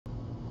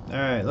All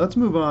right, let's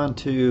move on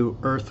to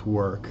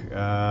Earthwork.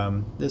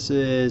 This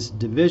is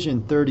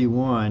Division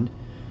 31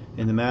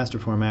 in the master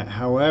format.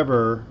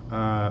 However,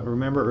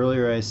 remember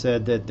earlier I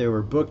said that there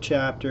were book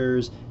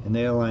chapters and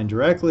they align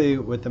directly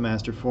with the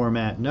master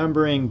format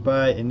numbering,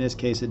 but in this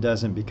case it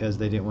doesn't because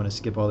they didn't want to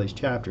skip all these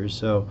chapters.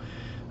 So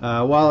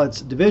while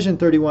it's Division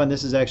 31,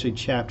 this is actually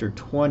Chapter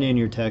 20 in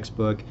your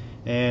textbook.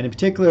 And in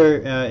particular,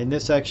 in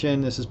this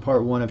section, this is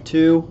part 1 of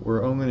 2.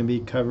 We're only going to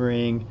be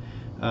covering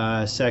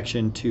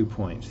section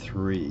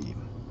 2.3.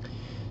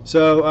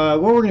 So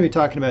what we're going to be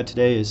talking about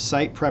today is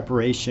site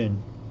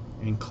preparation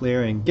and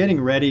clearing, getting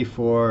ready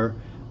for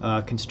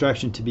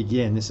construction to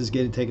begin. This is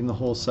taking the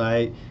whole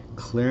site,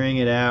 clearing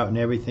it out, and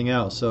everything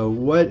else. So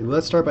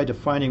let's start by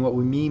defining what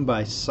we mean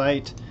by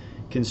site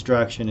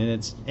construction, and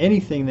it's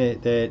anything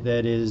that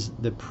is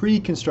the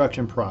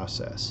pre-construction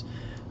process.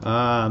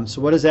 So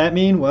what does that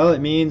mean? Well,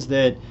 it means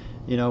that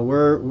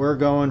we're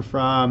going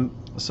from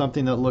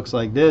something that looks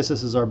like this.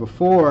 This is our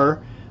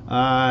before,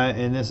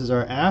 and this is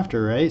our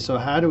after, right? So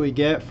how do we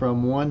get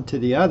from one to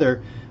the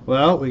other?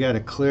 Well, we got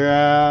to clear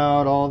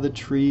out all the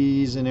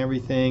trees and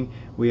everything.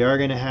 We are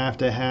going to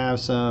have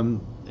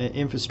some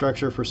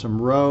infrastructure for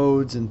some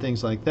roads and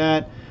things like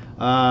that.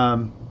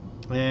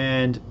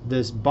 And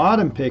this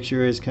bottom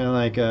picture is kind of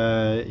like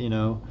a,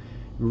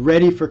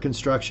 ready for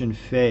construction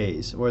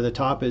phase, where the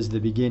top is the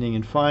beginning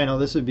and final.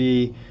 This would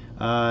be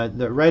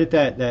right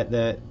at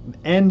that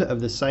end of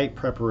the site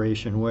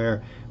preparation,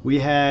 where we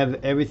have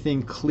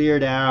everything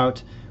cleared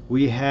out.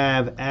 We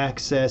have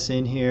access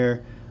in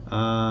here.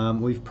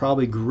 We've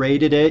probably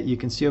graded it. You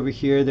can see over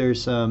here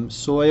there's some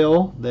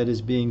soil that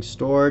is being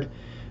stored.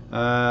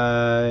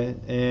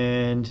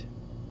 And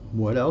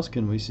what else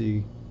can we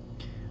see?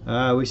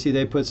 We see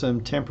they put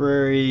some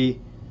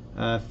temporary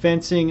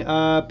fencing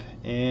up,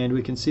 and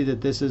we can see that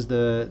this is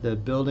the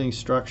building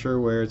structure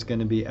where it's going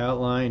to be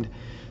outlined.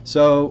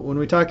 So when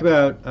we talk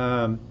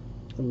about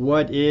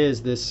what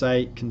is this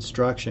site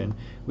construction,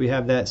 we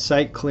have that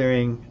site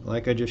clearing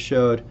like I just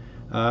showed,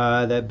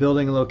 that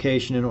building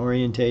location and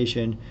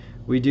orientation.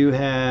 We do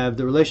have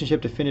the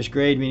relationship to finished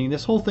grade, meaning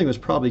this whole thing was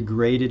probably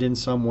graded in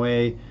some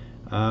way,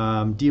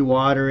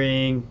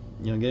 dewatering,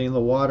 getting the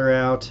water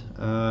out,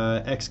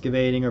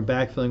 excavating or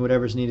backfilling,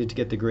 whatever's needed to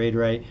get the grade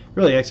right.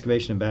 Really,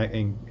 excavation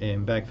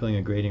and backfilling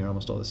and grading are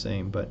almost all the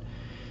same. But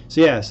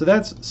so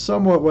that's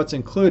somewhat what's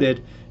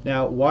included.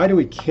 Now, why do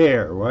we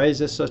care? Why is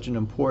this such an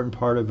important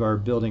part of our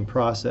building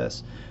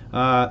process?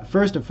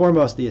 First and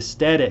foremost, the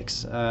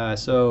aesthetics.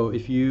 So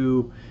if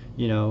you're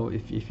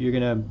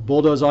going to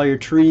bulldoze all your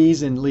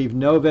trees and leave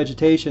no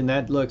vegetation,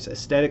 that looks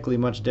aesthetically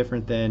much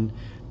different than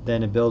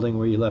a building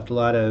where you left a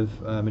lot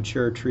of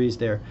mature trees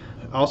there.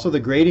 Also,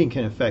 the grading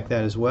can affect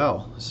that as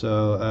well.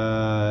 So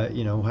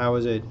how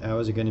is it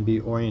going to be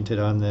oriented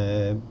on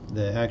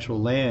the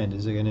actual land?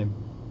 Is it going to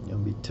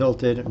be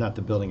tilted? Not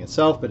the building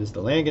itself, but is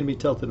the land going to be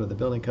tilted with the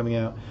building coming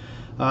out?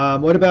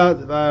 What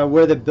about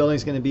where the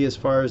building's going to be as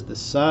far as the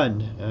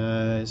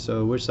sun?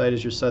 So which side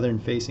is your southern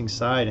facing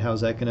side?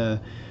 How's that going to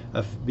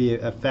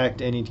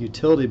affect any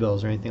utility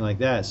bills or anything like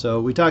that? So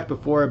we talked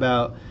before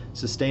about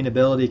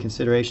sustainability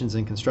considerations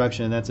in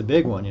construction, and that's a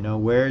big one.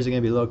 Where is it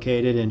going to be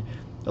located? And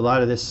a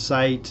lot of this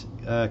site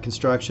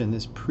construction,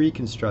 this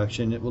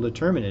pre-construction, it will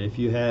determine it. If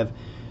you have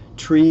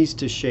trees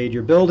to shade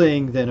your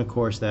building, then of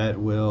course that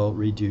will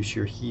reduce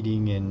your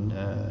heating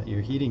and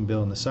your heating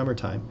bill in the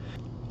summertime.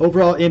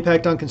 Overall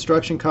impact on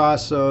construction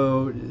costs,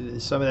 so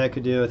some of that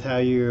could do with how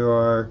you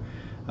are,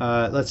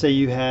 let's say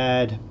you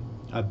had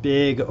a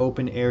big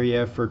open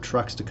area for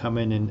trucks to come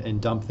in and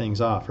dump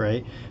things off,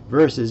 right?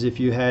 Versus if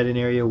you had an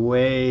area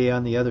way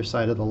on the other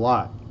side of the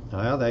lot.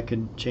 Well, that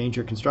could change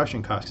your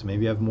construction costs.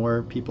 Maybe you have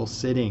more people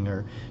sitting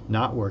or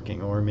not working,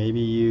 or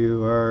maybe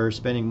you are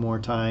spending more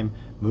time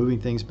moving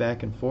things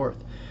back and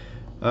forth.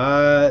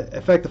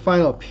 Affect the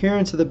final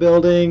appearance of the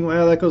building.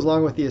 Well, that goes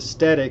along with the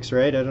aesthetics,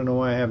 right? I don't know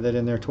why I have that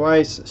in there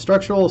twice.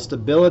 Structural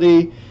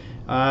stability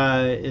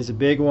is a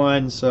big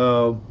one.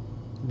 So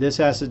this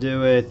has to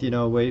do with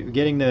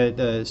getting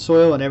the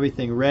soil and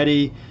everything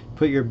ready,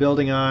 put your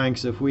building on,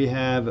 because if we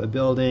have a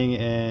building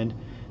and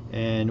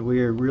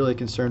we're really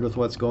concerned with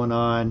what's going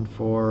on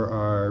for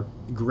our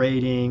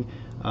grading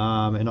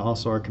and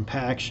also our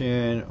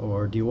compaction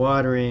or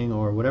dewatering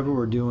or whatever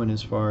we're doing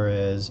as far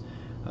as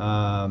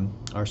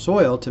our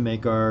soil to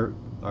make our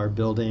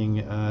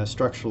building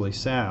structurally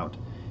sound.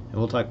 And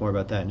we'll talk more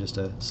about that in just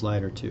a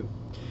slide or two.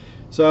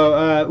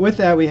 So with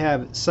that, we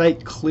have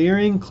site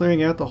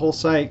clearing out the whole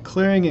site.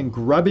 Clearing and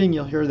grubbing,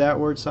 you'll hear that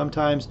word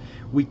sometimes.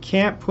 We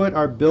can't put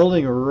our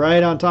building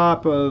right on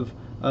top of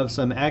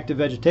some active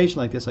vegetation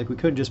like this. Like we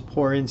couldn't just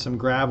pour in some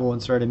gravel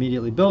and start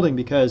immediately building,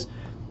 because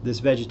this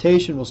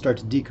vegetation will start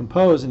to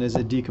decompose, and as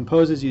it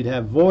decomposes you'd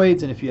have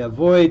voids, and if you have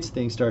voids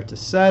things start to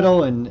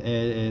settle, and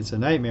it's a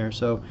nightmare.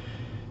 So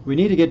we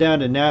need to get down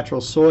to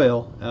natural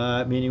soil,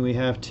 meaning we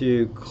have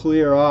to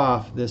clear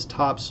off this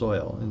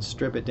topsoil and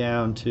strip it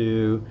down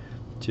to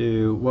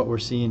what we're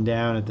seeing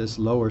down at this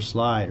lower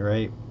slide,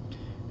 right?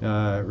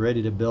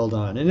 Ready to build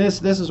on. And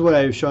this is what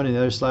I was showing in the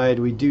other slide.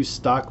 We do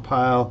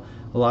stockpile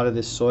a lot of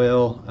this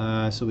soil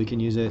so we can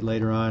use it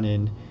later on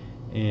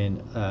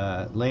in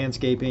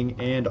landscaping.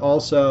 And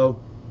also,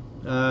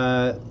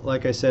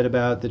 like I said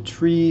about the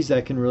trees,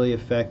 that can really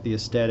affect the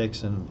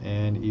aesthetics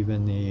and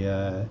even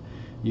the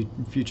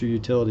future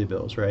utility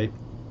bills, right?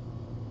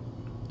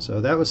 So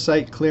that was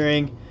site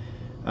clearing.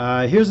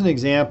 Here's an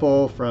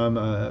example from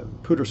a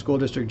Poudre School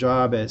District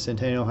job at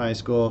Centennial High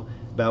School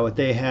about what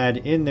they had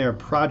in their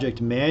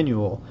project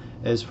manual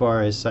as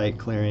far as site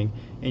clearing.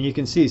 And you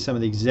can see some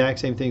of the exact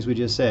same things we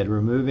just said: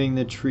 removing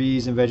the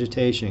trees and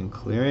vegetation,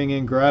 clearing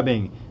and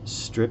grubbing,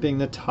 stripping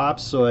the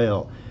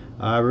topsoil,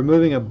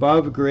 removing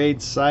above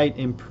grade site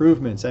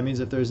improvements. That means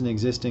if there's an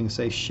existing,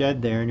 say,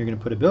 shed there and you're going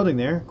to put a building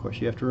there, of course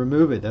you have to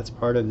remove it. That's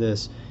part of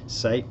this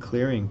site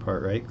clearing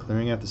part, right?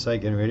 Clearing out the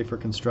site, getting ready for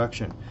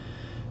construction.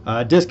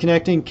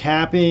 Disconnecting,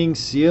 capping,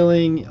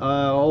 sealing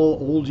all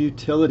old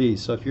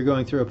utilities. So if you're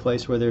going through a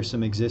place where there's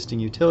some existing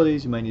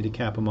utilities, you might need to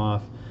cap them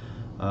off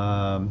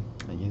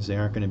because they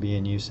aren't going to be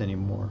in use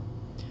anymore.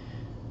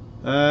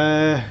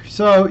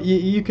 So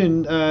you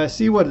can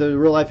see what the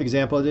real life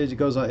example is. It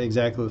goes on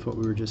exactly with what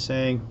we were just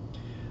saying.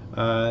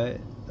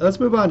 Let's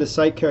move on to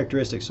site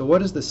characteristics. So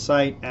what does the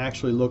site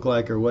actually look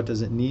like, or what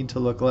does it need to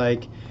look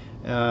like?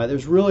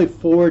 There's really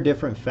 4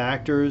 different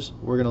factors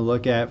we're going to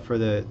look at for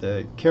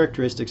the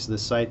characteristics of the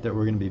site that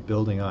we're going to be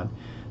building on.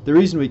 The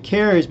reason we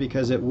care is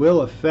because it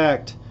will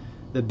affect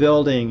the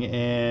building,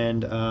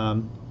 and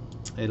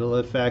it'll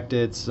affect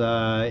its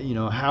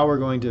how we're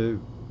going to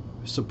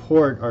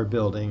support our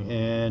building,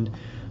 and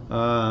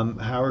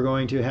how we're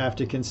going to have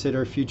to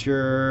consider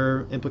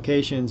future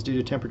implications due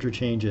to temperature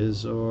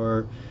changes,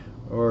 or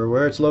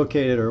where it's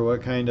located, or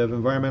what kind of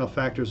environmental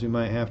factors we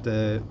might have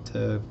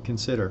to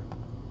consider.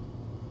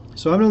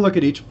 So I'm going to look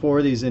at each 4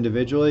 of these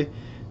individually.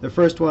 The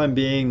first one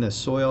being the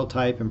soil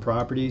type and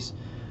properties.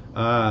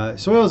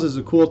 Soils is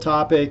a cool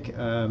topic.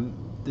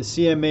 The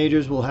CM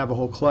majors will have a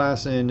whole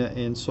class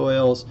in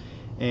soils,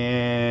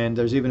 and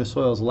there's even a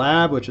soils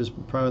lab, which is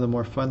probably the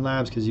more fun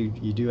labs because you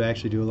do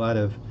actually do a lot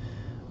of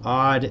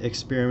odd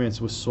experiments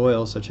with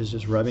soil, such as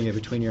just rubbing it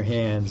between your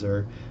hands,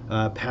 or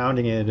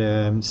pounding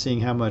it,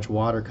 seeing how much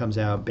water comes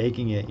out,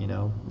 baking it.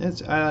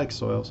 I like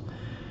soils.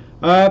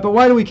 But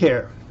why do we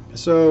care?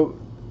 So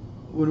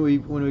when we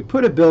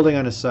put a building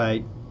on a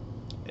site,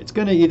 it's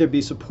going to either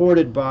be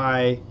supported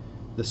by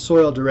the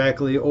soil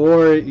directly,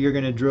 or you're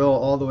going to drill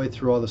all the way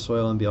through all the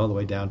soil and be all the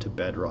way down to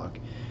bedrock.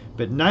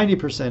 But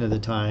 90% of the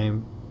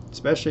time,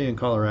 especially in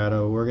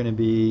Colorado, we're going to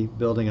be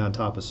building on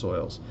top of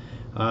soils.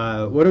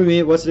 What do we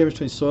mean? What's the difference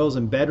between soils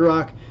and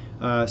bedrock?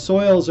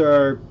 Soils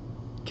are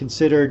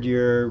considered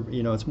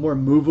it's more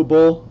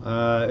movable.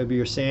 It would be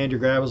your sand, your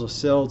gravels, or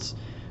silts,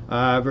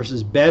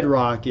 versus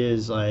bedrock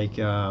is like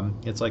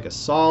it's like a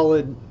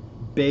solid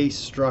base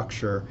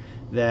structure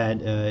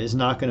that is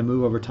not going to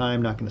move over time,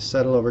 not going to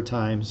settle over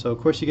time. So of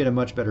course you get a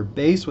much better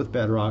base with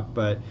bedrock,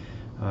 but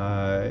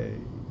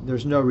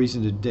there's no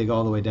reason to dig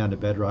all the way down to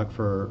bedrock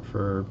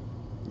for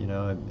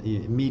a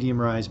medium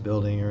rise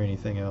building or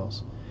anything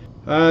else.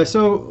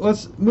 So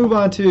let's move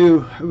on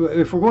to,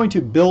 if we're going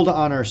to build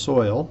on our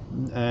soil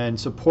and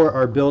support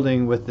our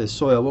building with this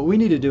soil, what we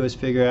need to do is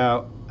figure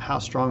out how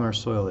strong our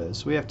soil is.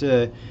 So we have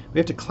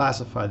to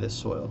classify this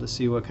soil to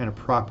see what kind of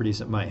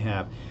properties it might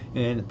have.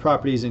 And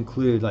properties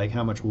include like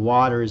how much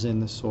water is in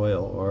the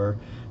soil, or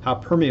how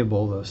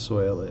permeable the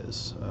soil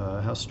is,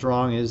 how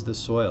strong is the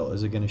soil,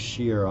 is it going to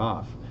shear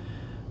off.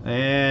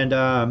 And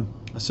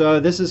so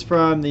this is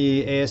from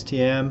the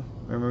ASTM.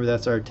 Remember,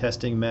 that's our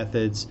testing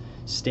methods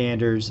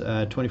standards,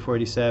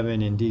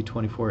 2487 and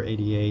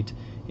D2488,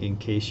 in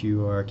case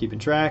you are keeping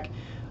track.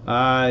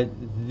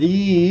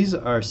 These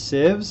are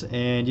sieves,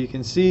 and you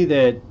can see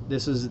that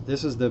this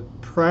is the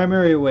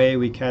primary way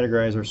we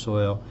categorize our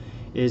soil,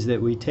 is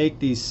that we take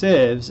these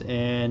sieves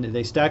and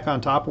they stack on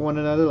top of one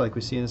another like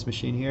we see in this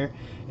machine here,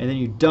 and then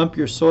you dump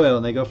your soil,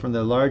 and they go from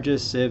the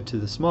largest sieve to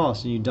the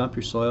smallest, and you dump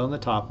your soil in the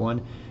top one,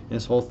 and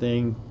this whole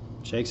thing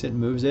shakes it and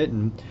moves it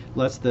and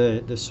lets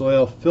the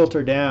soil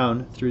filter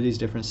down through these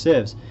different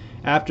sieves.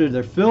 After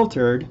they're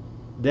filtered,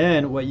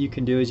 then what you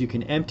can do is you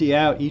can empty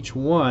out each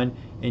one,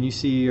 and you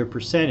see your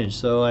percentage.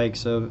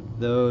 So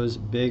those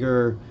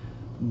bigger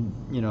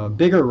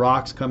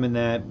rocks come in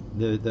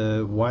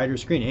the wider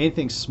screen.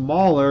 Anything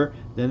smaller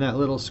than that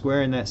little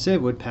square in that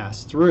sieve would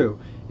pass through,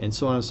 and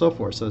so on and so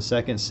forth. So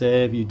second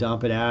sieve, you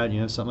dump it out, and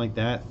you have something like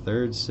that.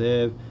 Third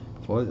sieve,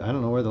 fourth, I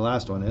don't know where the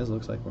last one is.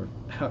 Looks like we're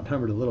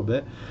outnumbered a little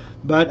bit.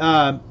 But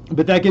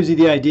that gives you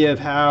the idea of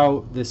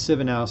how the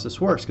sieve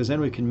analysis works, because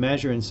then we can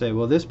measure and say,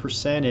 well, this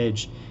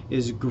percentage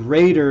is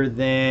greater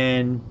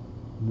than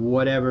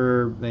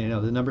whatever,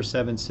 the number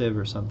 7 sieve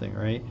or something,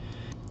 right?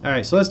 All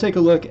right, so let's take a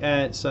look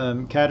at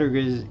some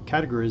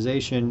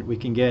categorization we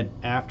can get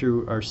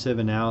after our sieve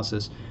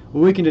analysis.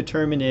 What we can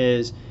determine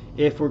is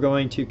if we're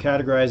going to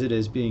categorize it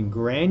as being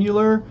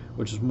granular,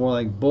 which is more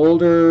like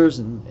boulders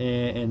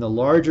and the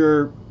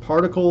larger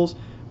particles,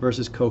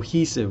 versus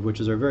cohesive, which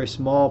is our very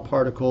small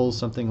particles,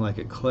 something like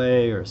a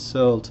clay or a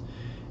silt.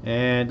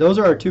 And those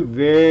are our 2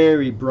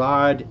 very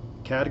broad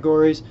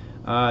categories.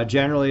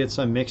 Generally it's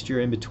some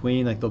mixture in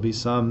between, like there'll be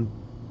some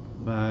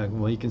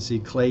well, you can see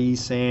clayey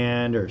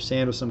sand or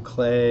sand with some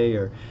clay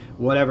or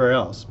whatever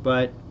else.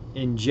 But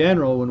in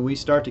general, when we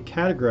start to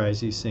categorize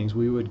these things,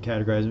 we would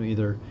categorize them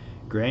either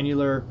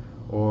granular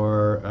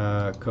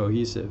or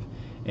cohesive.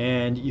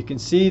 And you can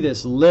see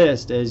this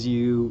list as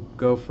you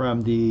go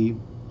from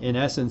in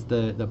essence,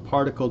 the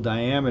particle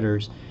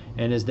diameters,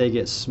 and as they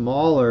get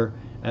smaller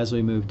as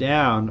we move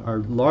down, our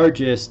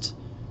largest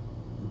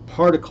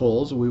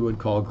particles we would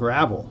call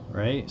gravel,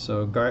 right?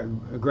 So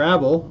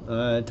gravel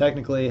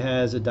technically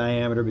has a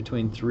diameter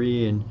between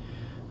 3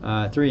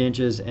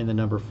 inches and the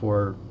number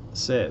 4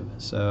 sieve.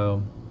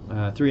 So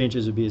 3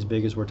 inches would be as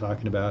big as we're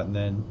talking about, and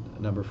then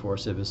number 4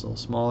 sieve is a little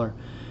smaller.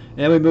 And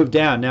then we move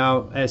down.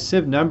 Now, as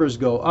sieve numbers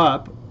go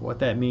up, what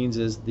that means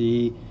is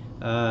the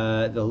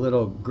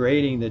little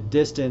grading, the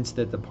distance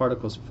that the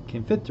particles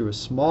can fit through is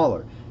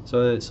smaller.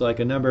 So it's like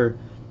a number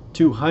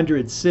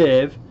 200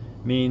 sieve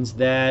means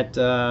that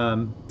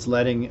it's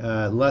letting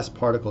less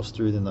particles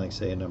through than, like,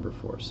 say, a number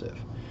 4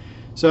 sieve.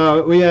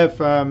 So we have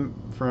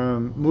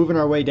from moving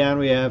our way down,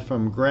 we have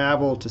from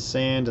gravel to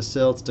sand to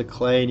silts to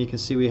clay, and you can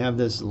see we have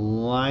this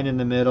line in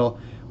the middle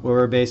where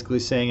we're basically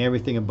saying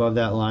everything above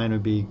that line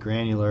would be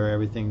granular,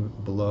 everything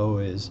below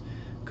is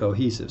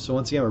cohesive. So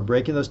once again, we're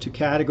breaking those two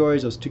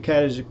categories. Those two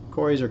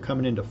categories are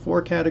coming into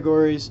 4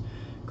 categories: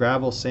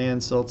 gravel,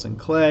 sand, silts, and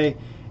clay.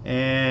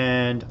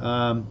 And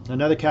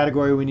another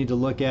category we need to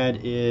look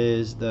at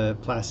is the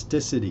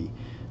plasticity.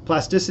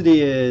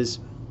 Plasticity is,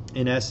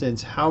 in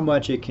essence, how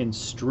much it can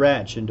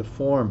stretch and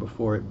deform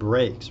before it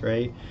breaks,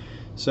 right?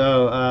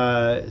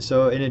 So,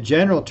 so in a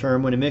general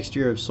term, when a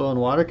mixture of soil and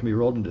water can be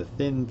rolled into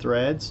thin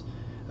threads,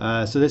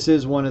 so this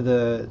is one of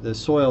the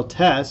soil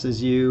tests.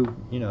 Is you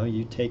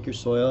take your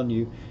soil and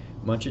you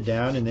munch it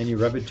down, and then you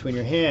rub it between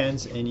your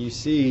hands, and you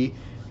see,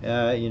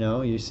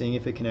 you're seeing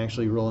if it can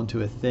actually roll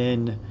into a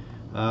thin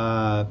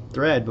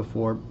thread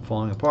before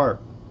falling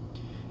apart.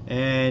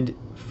 And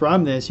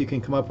from this, you can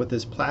come up with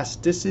this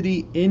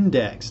plasticity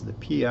index, the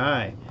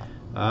PI,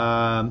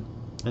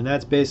 and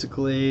that's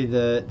basically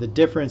the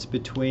difference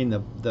between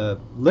the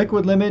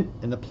liquid limit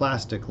and the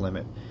plastic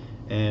limit.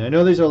 And I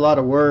know these are a lot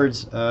of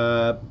words,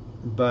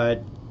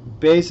 but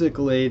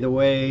basically the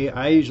way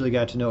I usually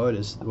got to know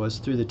it was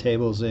through the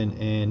tables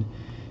and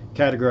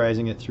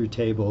categorizing it through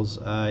tables.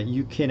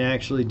 You can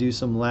actually do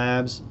some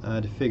labs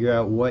to figure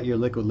out what your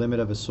liquid limit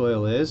of a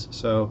soil is.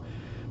 So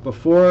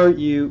before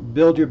you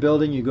build your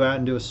building, you go out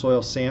and do a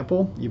soil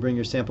sample. You bring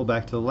your sample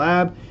back to the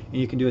lab,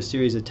 and you can do a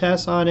series of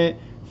tests on it.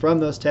 From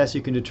those tests,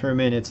 you can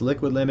determine its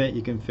liquid limit,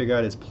 you can figure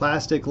out its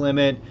plastic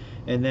limit,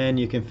 and then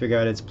you can figure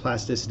out its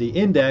plasticity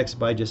index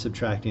by just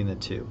subtracting the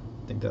two.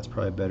 I think that's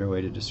probably a better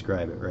way to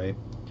describe it, right?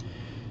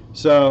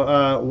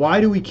 So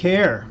why do we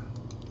care?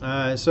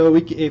 So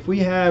if we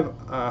have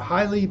a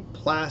highly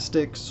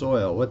plastic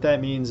soil, what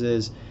that means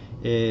is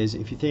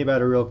if you think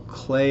about a real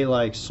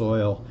clay-like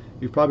soil,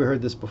 you've probably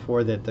heard this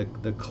before, that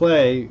the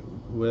clay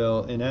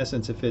will, in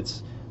essence, if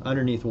it's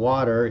underneath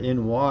water,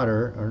 in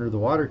water, under the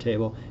water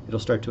table, it'll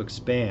start to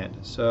expand.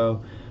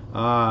 So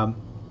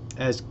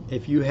as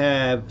if you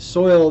have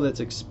soil that's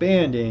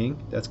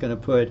expanding, that's going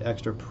to put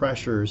extra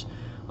pressures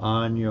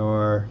on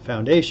your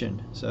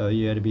foundation. So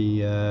you have to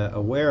be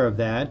aware of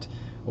that,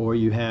 or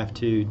you have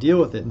to deal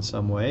with it in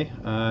some way.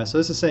 So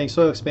this is saying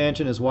soil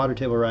expansion as water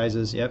table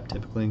rises. Yep,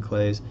 typically in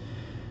clays.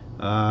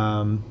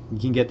 You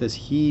can get this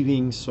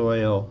heaving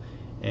soil,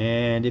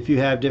 and if you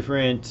have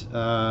different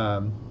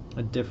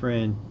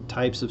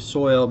types of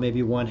soil,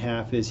 maybe one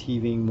half is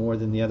heaving more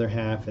than the other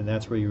half, and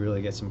that's where you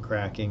really get some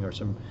cracking or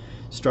some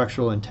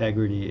structural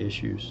integrity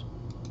issues.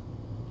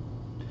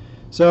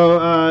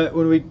 So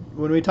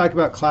when we talk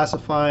about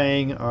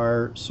classifying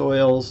our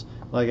soils,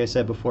 like I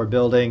said before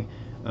building,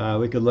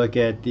 we could look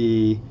at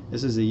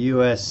this is the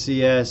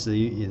USCS,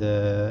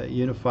 the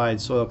Unified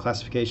Soil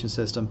Classification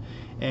System,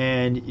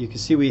 and you can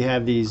see we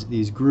have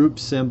these group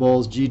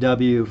symbols,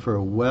 GW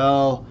for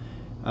well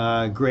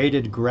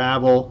graded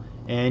gravel,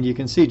 and you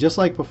can see just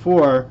like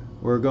before,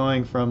 we're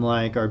going from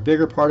like our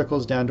bigger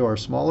particles down to our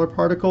smaller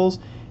particles.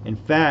 In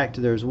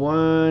fact, there's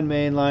one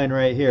main line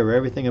right here where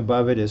everything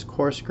above it is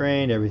coarse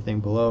grained,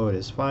 everything below it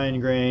is fine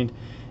grained,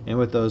 and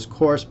with those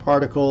coarse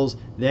particles,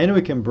 then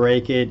we can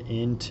break it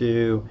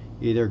into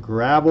either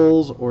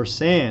gravels or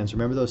sands.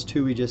 Remember those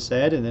two we just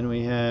said, and then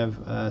we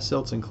have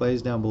silts and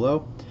clays down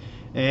below.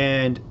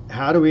 And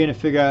how do we going to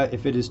figure out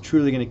if it is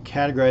truly going to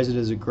categorize it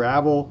as a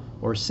gravel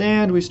or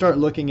sand? We start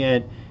looking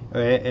at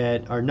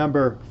our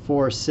number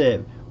 4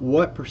 sieve.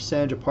 What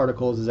percentage of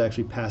particles is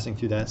actually passing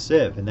through that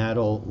sieve? And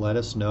that'll let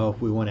us know if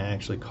we want to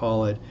actually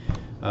call it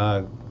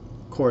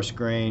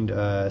coarse-grained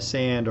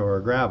sand or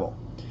gravel.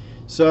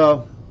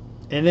 So,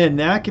 and then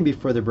that can be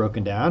further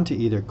broken down to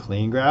either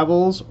clean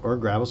gravels or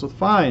gravels with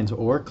fines,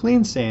 or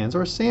clean sands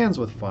or sands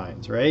with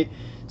fines, right?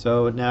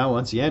 So now,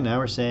 once again, now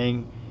we're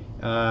saying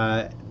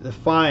the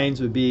fines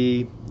would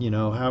be,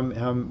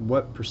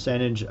 what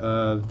percentage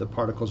of the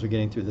particles are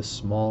getting through the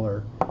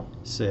smaller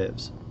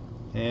sieves.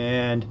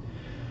 And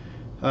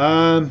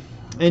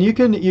And you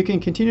can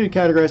continue to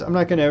categorize. I'm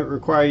not going to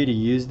require you to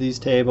use these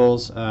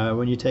tables.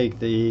 When you take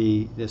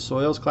the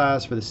soils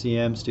class for the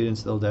CM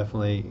students, they'll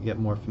definitely get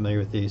more familiar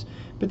with these.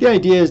 But the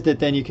idea is that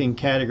then you can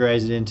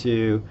categorize it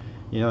into,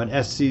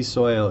 an SC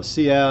soil, a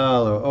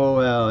CL or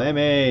OL,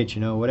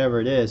 MH,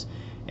 whatever it is.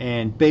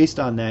 And based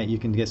on that, you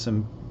can get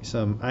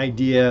some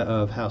idea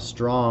of how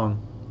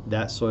strong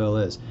that soil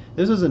is.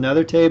 This is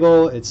another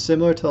table. It's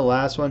similar to the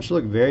last one. It should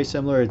look very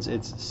similar.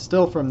 It's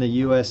still from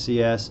the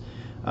USCS.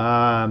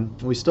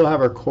 We still have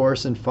our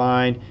coarse and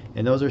fine,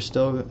 and those are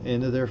still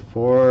into their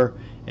 4,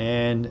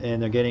 and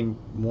they're getting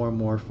more and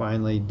more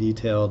finely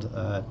detailed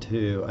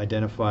to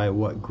identify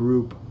what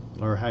group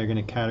or how you're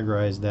going to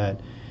categorize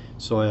that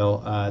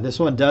soil. This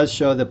one does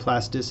show the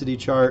plasticity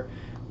chart,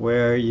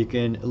 where you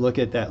can look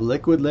at that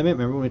liquid limit.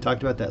 Remember when we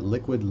talked about that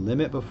liquid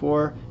limit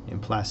before,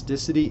 and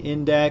plasticity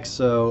index?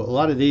 So a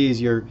lot of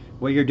these,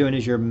 what you're doing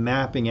is you're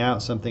mapping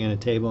out something on a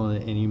table,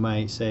 and you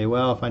might say,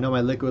 well, if I know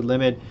my liquid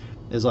limit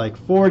is like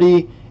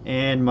 40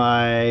 and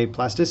my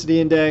plasticity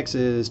index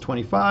is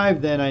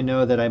 25, then I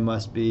know that I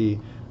must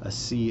be a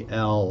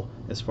CL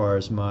as far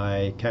as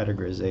my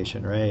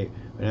categorization, right?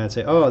 And I'd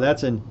say, oh,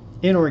 that's an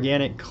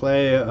inorganic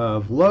clay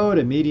of low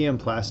to medium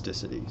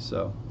plasticity.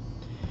 So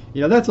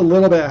that's a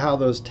little bit how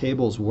those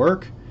tables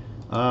work.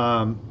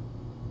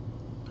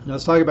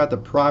 Let's talk about the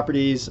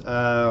properties,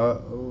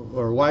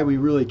 or why we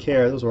really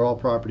care. Those are all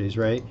properties,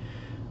 right?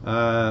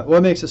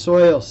 What makes a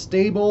soil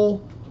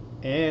stable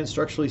and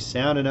structurally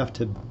sound enough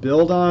to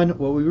build on?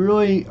 What we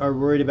really are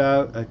worried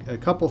about, a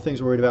couple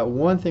things we're worried about.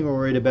 One thing we're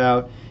worried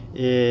about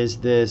is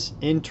this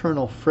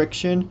internal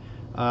friction.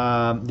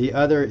 The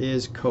other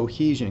is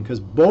cohesion, because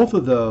both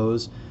of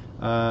those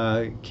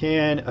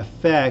can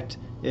affect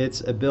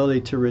its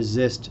ability to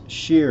resist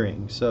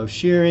shearing. So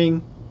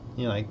shearing,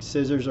 like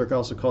scissors are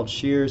also called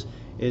shears,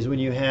 is when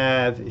you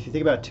have, if you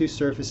think about two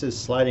surfaces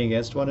sliding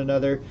against one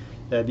another,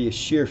 that'd be a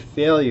shear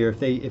failure.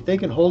 If they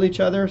can hold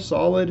each other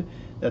solid,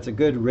 that's a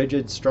good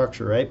rigid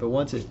structure, right? But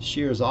once it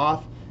shears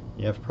off,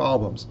 you have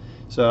problems.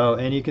 So,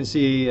 and you can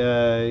see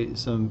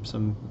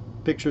some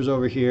pictures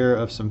over here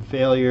of some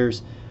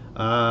failures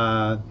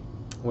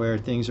where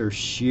things are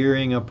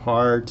shearing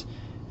apart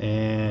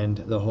and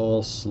the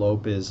whole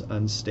slope is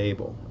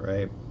unstable,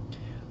 right?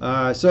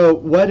 So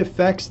what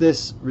affects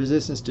this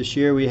resistance to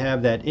shear? We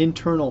have that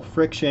internal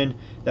friction.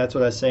 That's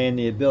what I was saying,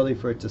 the ability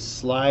for it to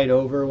slide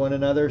over one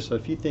another. So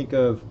if you think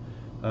of,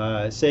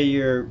 say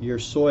your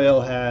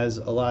soil has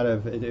a lot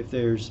of, if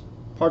there's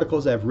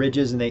particles that have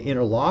ridges and they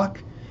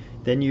interlock,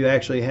 then you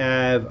actually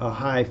have a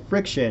high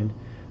friction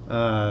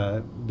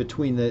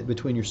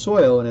between your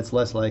soil, and it's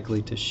less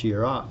likely to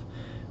shear off.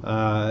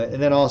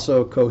 And then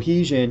also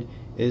cohesion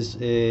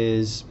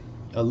is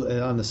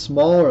on the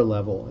smaller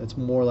level. It's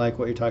more like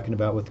what you're talking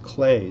about with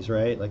clays,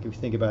 right? Like if you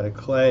think about a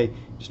clay,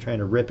 just trying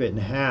to rip it in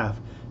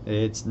half,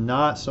 it's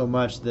not so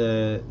much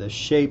the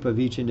shape of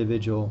each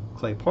individual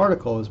clay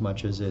particle as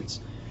much as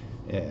it's,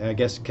 I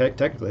guess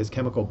technically it's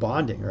chemical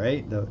bonding,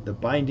 right? The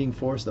binding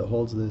force that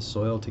holds the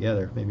soil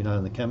together. Maybe not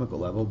on the chemical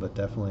level, but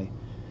definitely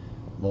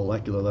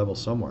molecular level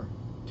somewhere.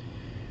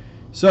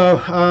 So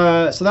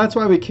that's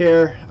why we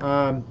care.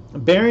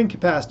 Bearing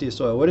capacity of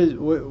soil.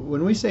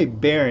 When we say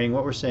bearing,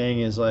 what we're saying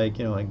is like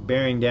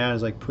bearing down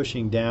is like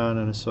pushing down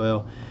on a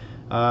soil,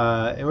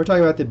 and we're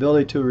talking about the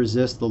ability to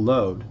resist the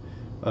load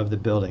of the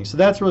building. So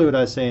that's really what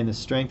I was saying: the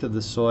strength of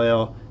the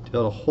soil to be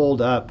able to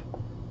hold up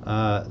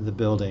the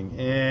building.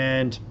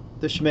 And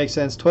this should make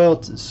sense.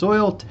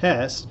 Soil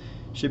tests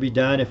should be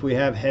done if we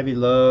have heavy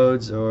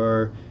loads,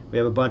 or we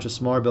have a bunch of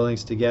smaller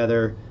buildings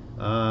together.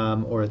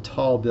 Or a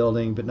tall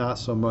building, but not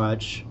so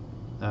much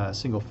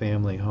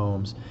single-family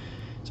homes.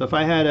 So if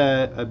I had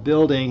a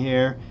building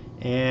here,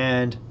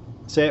 and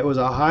say it was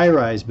a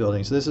high-rise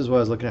building, so this is what I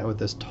was looking at with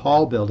this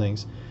tall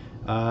buildings,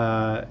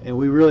 and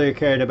we really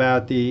cared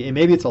about and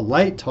maybe it's a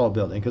light tall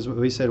building, because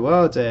we said,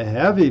 well, it's a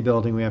heavy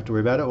building, we have to worry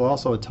about it. Well,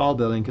 also a tall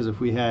building, because if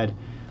we had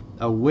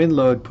a wind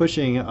load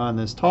pushing on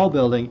this tall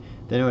building,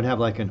 then it would have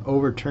like an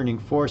overturning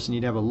force, and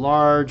you'd have a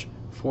large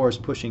force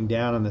pushing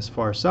down on this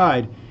far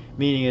side,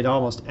 meaning it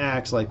almost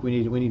acts like we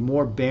need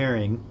more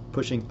bearing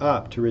pushing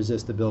up to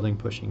resist the building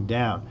pushing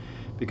down.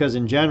 Because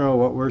in general,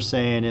 what we're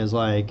saying is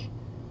like,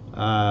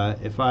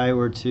 if I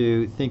were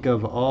to think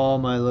of all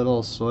my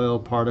little soil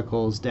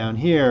particles down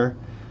here,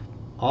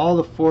 all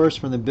the force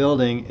from the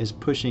building is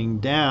pushing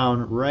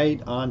down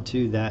right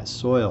onto that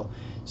soil.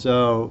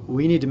 So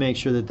we need to make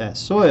sure that that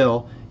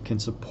soil can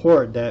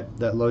support that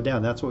load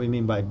down. That's what we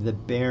mean by the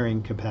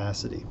bearing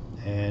capacity.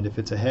 And if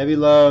it's a heavy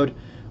load,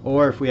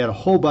 or if we had a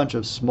whole bunch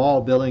of small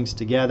buildings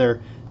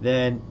together,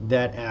 then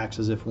that acts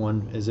as if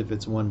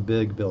it's one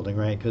big building,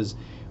 right? Because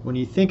when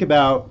you think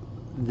about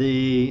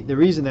the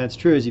reason that's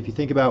true is if you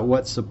think about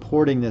what's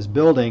supporting this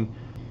building,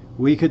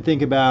 we could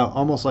think about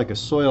almost like a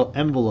soil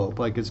envelope,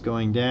 like it's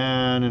going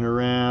down and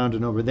around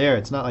and over there.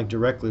 It's not like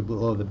directly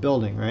below the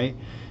building, right?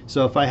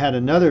 So if I had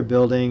another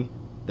building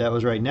that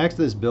was right next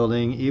to this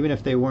building, even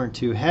if they weren't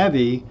too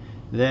heavy,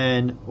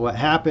 then what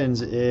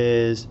happens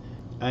is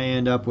I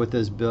end up with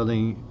this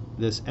building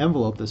this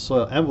envelope, this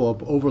soil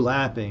envelope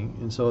overlapping,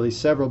 and so these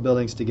several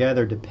buildings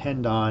together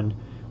depend on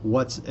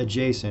what's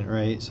adjacent,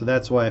 right? So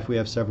that's why if we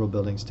have several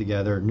buildings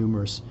together,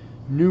 numerous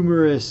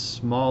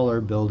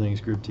smaller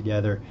buildings grouped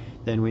together,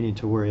 then we need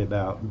to worry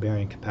about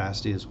bearing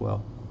capacity as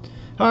well.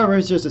 However,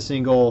 it's just a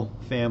single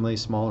family,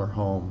 smaller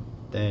home,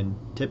 then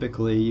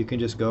typically you can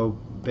just go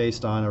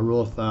based on a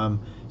rule of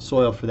thumb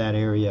soil for that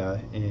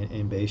area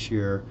and base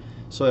your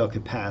soil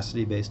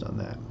capacity based on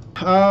that.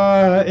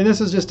 And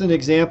this is just an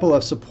example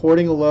of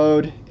supporting a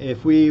load.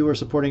 If we were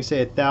supporting,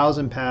 say,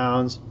 1,000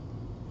 pounds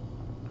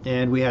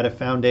and we had a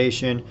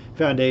foundation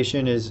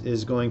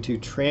is going to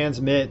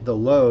transmit the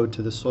load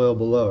to the soil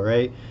below,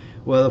 right?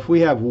 Well, if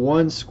we have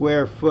 1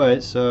 square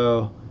foot,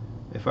 so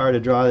if I were to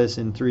draw this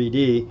in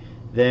 3D,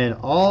 then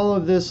all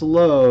of this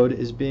load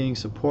is being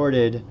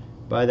supported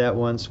by that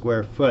 1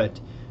 square foot.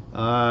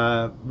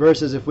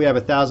 Versus if we have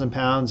 1,000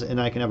 pounds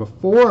and I can have a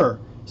 4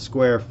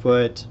 square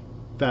foot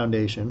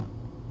foundation,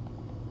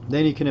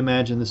 then you can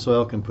imagine the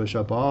soil can push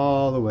up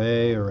all the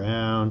way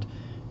around.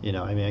 You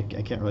know, I mean,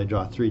 I can't really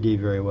draw 3D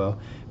very well.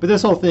 But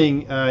this whole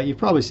thing, you've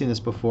probably seen this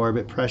before,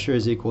 but pressure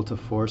is equal to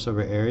force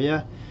over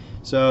area.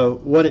 So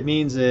what it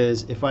means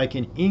is if I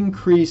can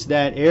increase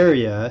that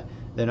area,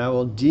 then I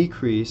will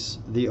decrease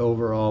the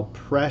overall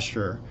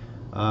pressure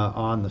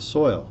on the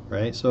soil,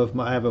 right? So if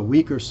I have a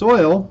weaker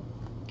soil,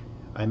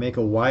 I make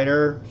a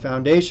wider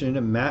foundation,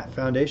 a mat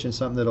foundation,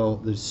 something that'll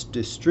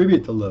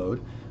distribute the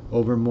load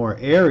over more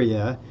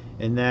area,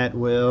 and that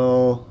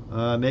will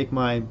make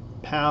my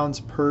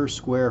pounds per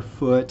square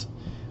foot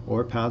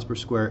or pounds per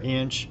square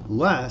inch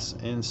less,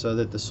 and so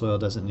that the soil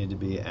doesn't need to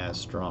be as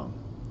strong.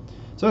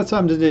 So that's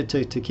something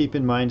to keep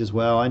in mind as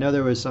well. I know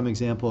there was some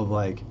example of,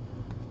 like,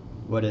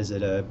 what is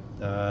it,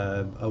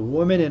 a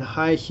woman in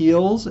high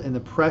heels and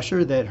the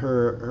pressure that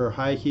her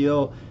high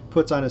heel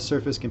puts on a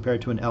surface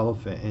compared to an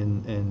elephant,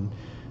 and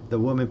the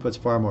woman puts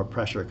far more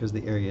pressure because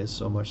the area is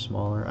so much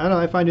smaller. I don't know,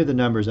 if I knew the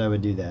numbers I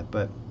would do that,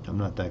 but I'm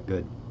not that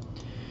good.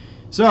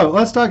 So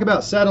let's talk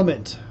about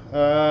settlement.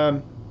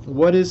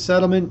 What is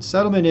settlement?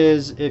 Settlement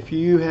is if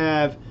you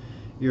have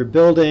your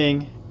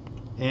building,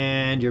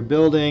 and your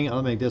building,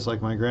 I'll make this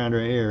like my ground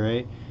right here,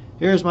 right?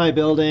 Here's my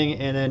building,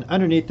 and then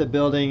underneath the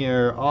building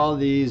are all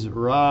these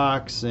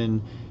rocks,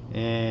 and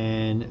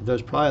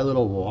there's probably a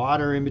little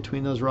water in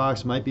between those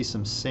rocks. Might be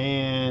some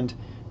sand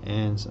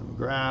and some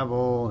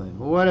gravel and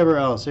whatever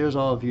else. Here's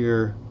all of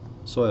your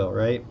soil,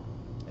 right?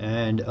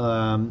 And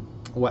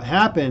what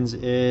happens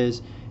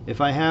is if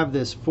I have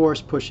this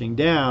force pushing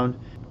down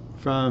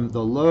from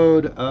the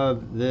load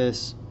of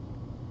this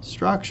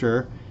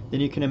structure, then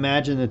you can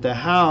imagine that the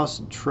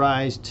house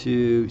tries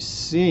to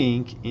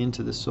sink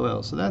into the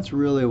soil. So that's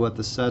really what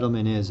the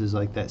settlement is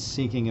like that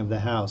sinking of the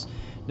house.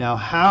 Now,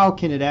 how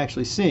can it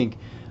actually sink?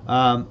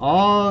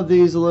 All of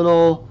these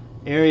little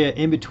area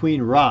in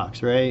between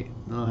rocks, right?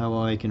 I don't know how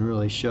well I can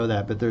really show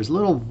that, but there's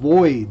little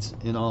voids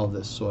in all of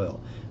this soil.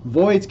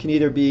 Voids can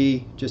either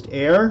be just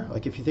air,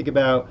 like if you think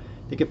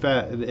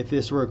if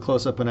this were a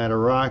close-up and I had a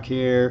rock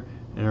here,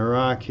 and a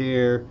rock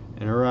here,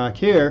 and a rock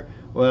here,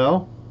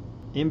 well,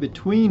 in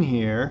between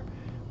here,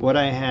 what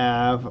I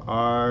have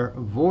are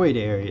void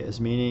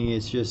areas, meaning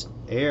it's just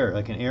air,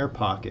 like an air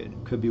pocket.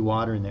 It could be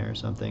water in there or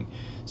something.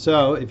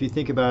 So if you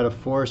think about a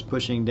force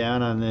pushing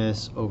down on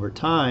this over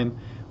time,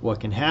 what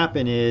can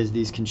happen is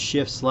these can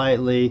shift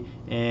slightly,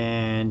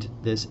 and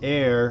this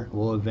air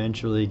will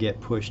eventually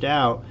get pushed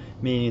out,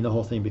 meaning the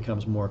whole thing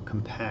becomes more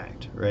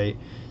compact, right?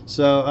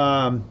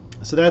 So,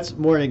 so that's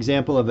more an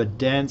example of a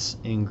dense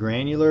and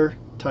granular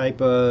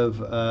type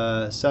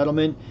of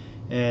settlement.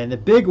 And the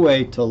big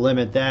way to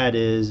limit that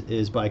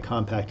is by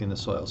compacting the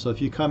soil. So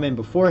if you come in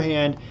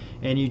beforehand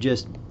and you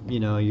just, you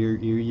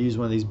use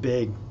one of these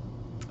big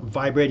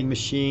vibrating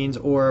machines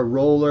or a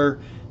roller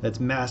that's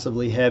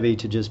massively heavy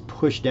to just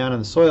push down on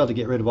the soil to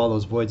get rid of all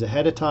those voids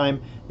ahead of time,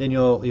 then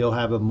you'll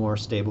have a more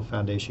stable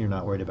foundation. You're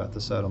not worried about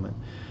the settlement.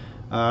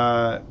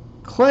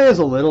 Clay is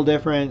a little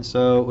different.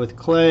 So with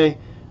clay,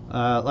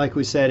 like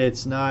we said,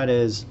 it's not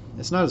as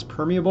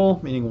permeable,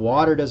 meaning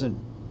water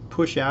doesn't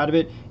push out of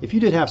it. If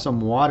you did have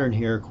some water in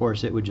here, of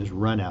course, it would just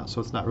run out,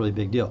 so it's not really a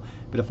big deal.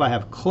 But if I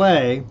have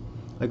clay,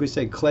 like we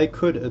said, clay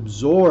could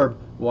absorb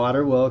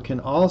water. Well, it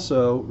can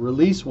also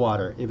release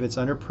water if it's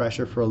under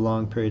pressure for a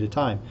long period of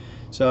time.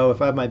 So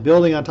if I have my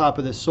building on top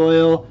of the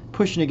soil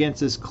pushing against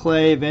this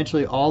clay,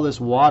 eventually all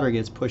this water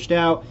gets pushed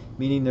out,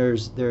 meaning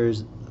there's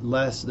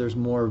less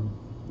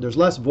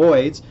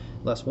voids,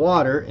 less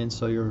water, and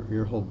so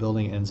your whole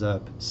building ends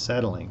up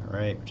settling,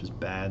 right? Which is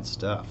bad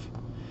stuff.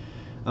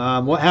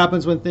 What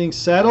happens when things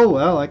settle?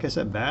 Well, like I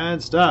said,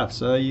 bad stuff.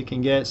 So you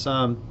can get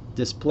some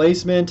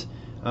displacement.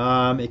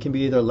 It can be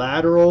either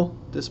lateral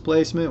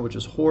displacement, which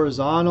is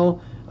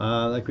horizontal,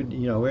 like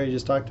we already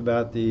just talked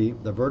about the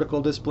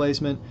vertical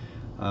displacement.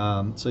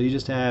 So you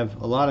just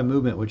have a lot of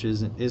movement, which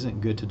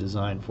isn't good to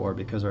design for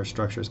because our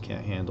structures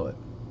can't handle it.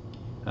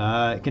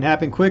 It can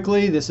happen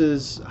quickly. This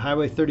is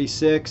Highway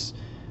 36,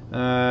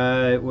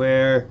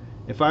 where,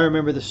 if I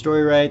remember the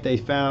story right, they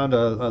found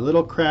a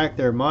little crack.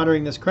 They're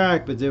monitoring this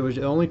crack, but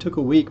it only took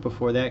a week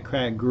before that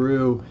crack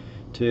grew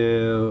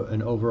to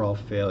an overall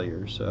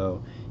failure.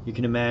 So you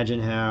can imagine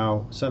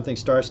how something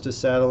starts to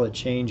settle, it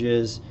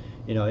changes,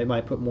 it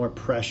might put more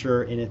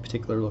pressure in a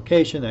particular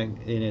location, and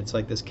it's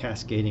like this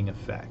cascading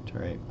effect,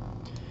 right?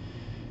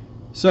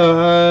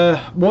 So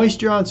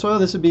moisture on soil,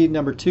 this would be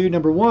number 2.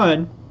 Number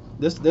 1,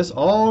 this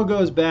all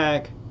goes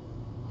back,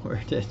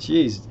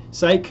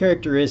 site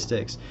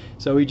characteristics.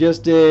 So we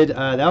just did,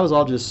 that was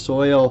all just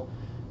soil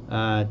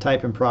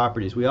type and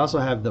properties. We also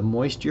have the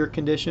moisture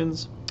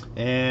conditions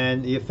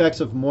and the effects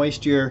of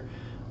moisture.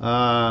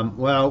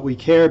 Well, we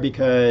care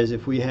because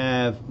if we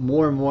have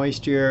more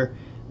moisture,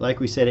 like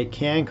we said, it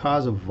can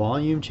cause a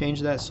volume change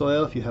of that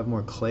soil. If you have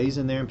more clays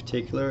in there in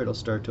particular, it'll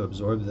start to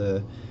absorb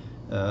the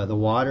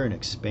water and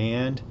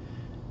expand.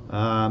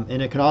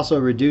 And it can also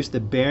reduce the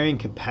bearing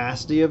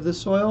capacity of the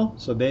soil.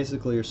 So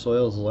basically your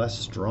soil is less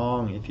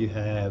strong if you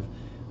have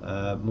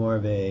more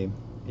of a,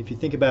 if you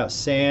think about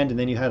sand and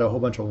then you had a whole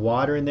bunch of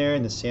water in there,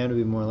 and the sand would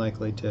be more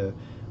likely to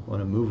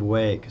want to move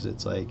away because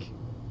it's like,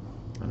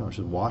 I don't know, it's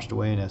just washed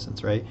away in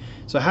essence, right?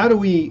 So how do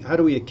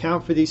we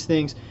account for these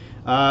things?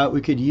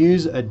 We could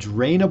use a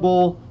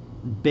drainable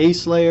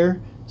base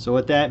layer. So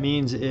what that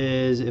means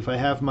is if I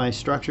have my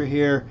structure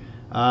here,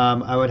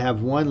 I would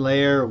have one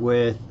layer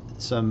with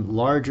some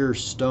larger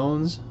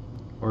stones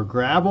or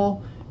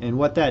gravel, and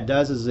what that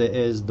does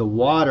is the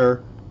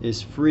water is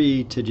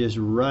free to just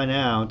run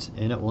out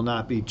and it will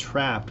not be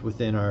trapped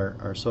within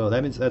our soil.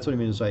 That's what it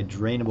means by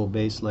drainable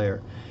base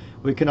layer.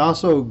 We can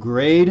also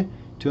grade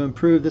to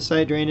improve the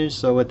site drainage.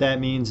 So what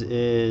that means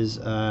is,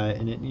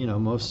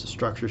 most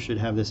structures should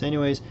have this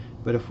anyways,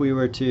 but if we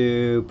were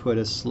to put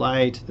a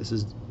slight, this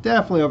is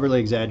definitely overly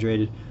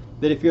exaggerated,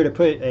 but if you were to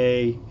put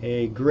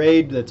a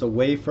grade that's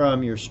away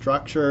from your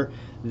structure,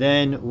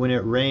 then when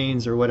it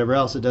rains or whatever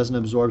else, it doesn't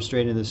absorb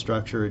straight into the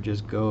structure, it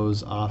just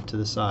goes off to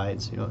the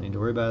sides. You don't need to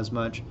worry about as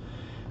much.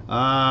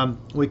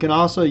 We can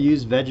also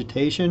use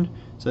vegetation.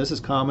 So this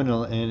is common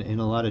in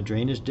a lot of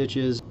drainage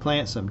ditches.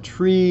 Plant some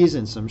trees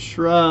and some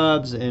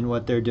shrubs, and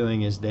what they're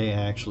doing is they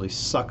actually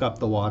suck up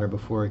the water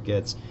before it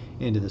gets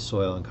into the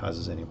soil and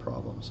causes any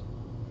problems.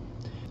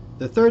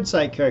 The third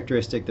site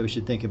characteristic that we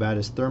should think about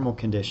is thermal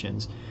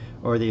conditions,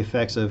 or the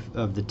effects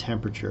of the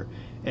temperature.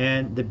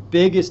 And the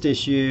biggest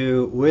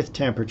issue with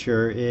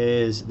temperature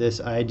is this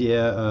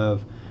idea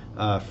of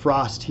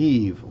frost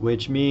heave,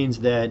 which means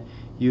that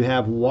you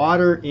have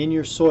water in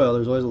your soil.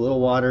 There's always a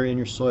little water in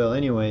your soil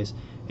anyways,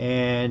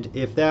 and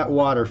if that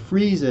water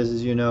freezes,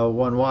 as you know,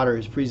 when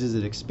water freezes,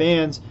 it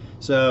expands.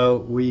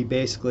 So we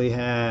basically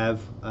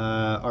have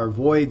our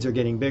voids are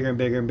getting bigger and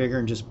bigger and bigger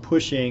and just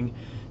pushing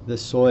the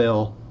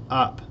soil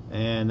up,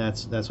 and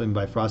that's what I mean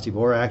by frost heave,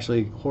 or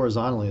actually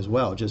horizontally as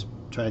well. It just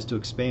tries to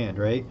expand,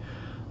 right?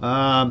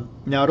 Now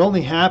it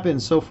only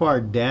happens so far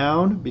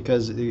down,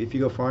 because if you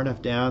go far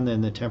enough down,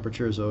 then the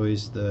temperature is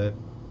always the,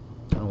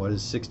 I don't know, what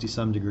is 60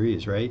 some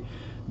degrees, right?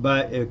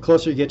 But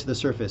closer you get to the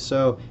surface.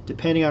 So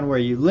depending on where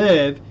you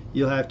live,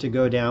 you'll have to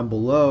go down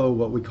below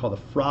what we call the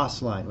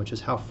frost line, which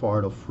is how far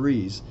it'll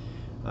freeze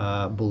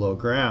below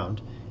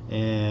ground.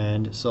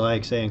 And so,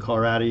 like say in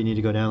Colorado, you need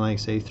to go down like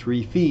say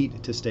 3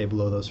 feet to stay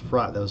below those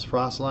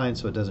frost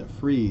lines, so it doesn't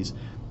freeze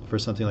for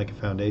something like a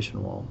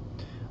foundation wall.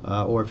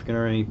 Or if you're going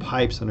to run any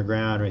pipes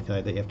underground or anything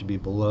like that, you have to be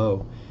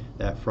below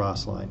that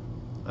frost line.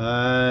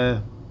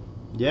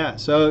 Yeah,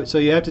 so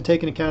you have to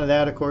take into account of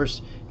that. Of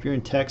course, if you're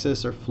in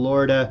Texas or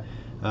Florida,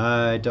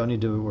 don't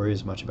need to worry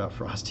as much about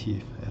frost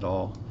heave at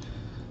all.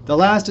 The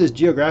last is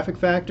geographic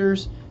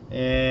factors.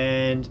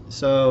 And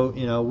so,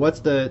 what's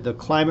the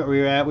climate where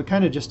you're at? We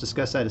kind of just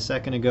discussed that a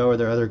second ago. Are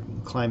there other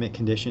climate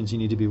conditions you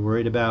need to be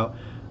worried about?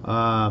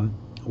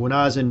 When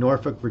I was in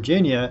Norfolk,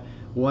 Virginia,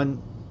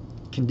 one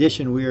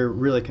condition we were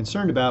really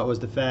concerned about was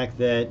the fact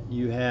that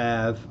you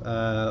have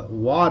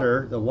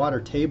water. The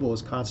water table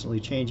is constantly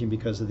changing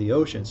because of the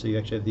ocean. So you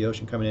actually have the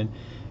ocean coming in.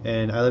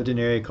 And I lived in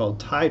an area called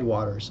tide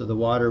water. So the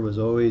water was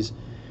always,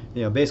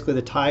 basically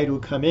the tide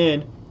would come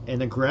in and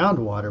the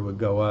groundwater would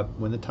go up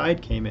when the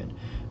tide came in.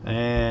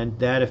 And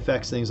that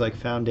affects things like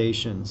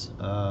foundations.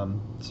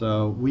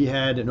 So we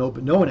had an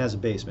open, no one has a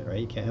basement, right?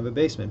 You can't have a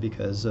basement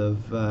because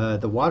of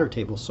the water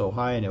table so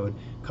high, and it would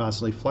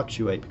constantly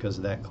fluctuate because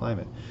of that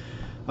climate.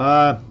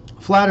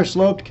 Flatter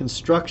sloped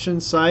construction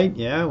site,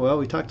 yeah, well,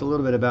 we talked a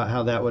little bit about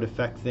how that would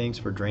affect things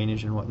for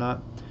drainage and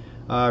whatnot.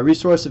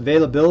 Resource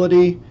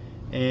availability,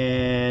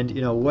 and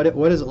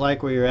what is it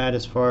like where you're at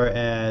as far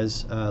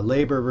as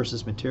labor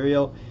versus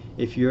material.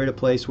 If you're at a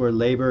place where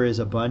labor is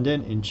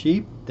abundant and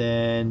cheap,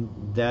 then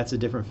that's a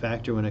different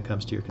factor when it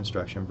comes to your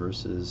construction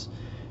versus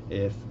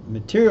if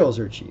materials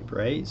are cheap,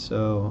 right?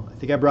 So I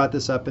think I brought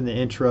this up in the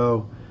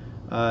intro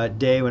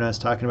day when I was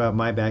talking about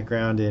my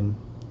background in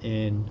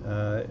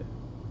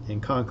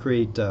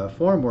concrete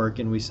formwork,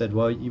 and we said,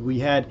 well, we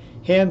had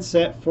hand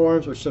set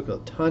forms which took a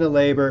ton of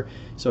labor,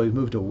 so we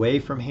moved away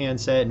from hand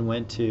set and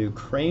went to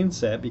crane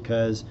set,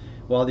 because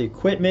while the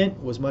equipment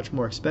was much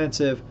more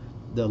expensive,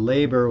 the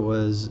labor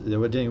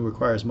didn't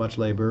require as much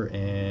labor,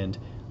 and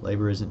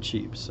labor isn't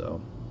cheap.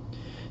 So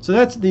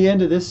that's the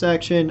end of this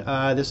section.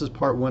 This is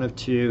part 1 of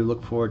 2.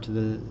 Look forward to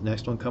the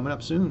next one coming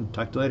up soon.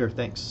 Talk to you later.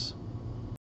 Thanks.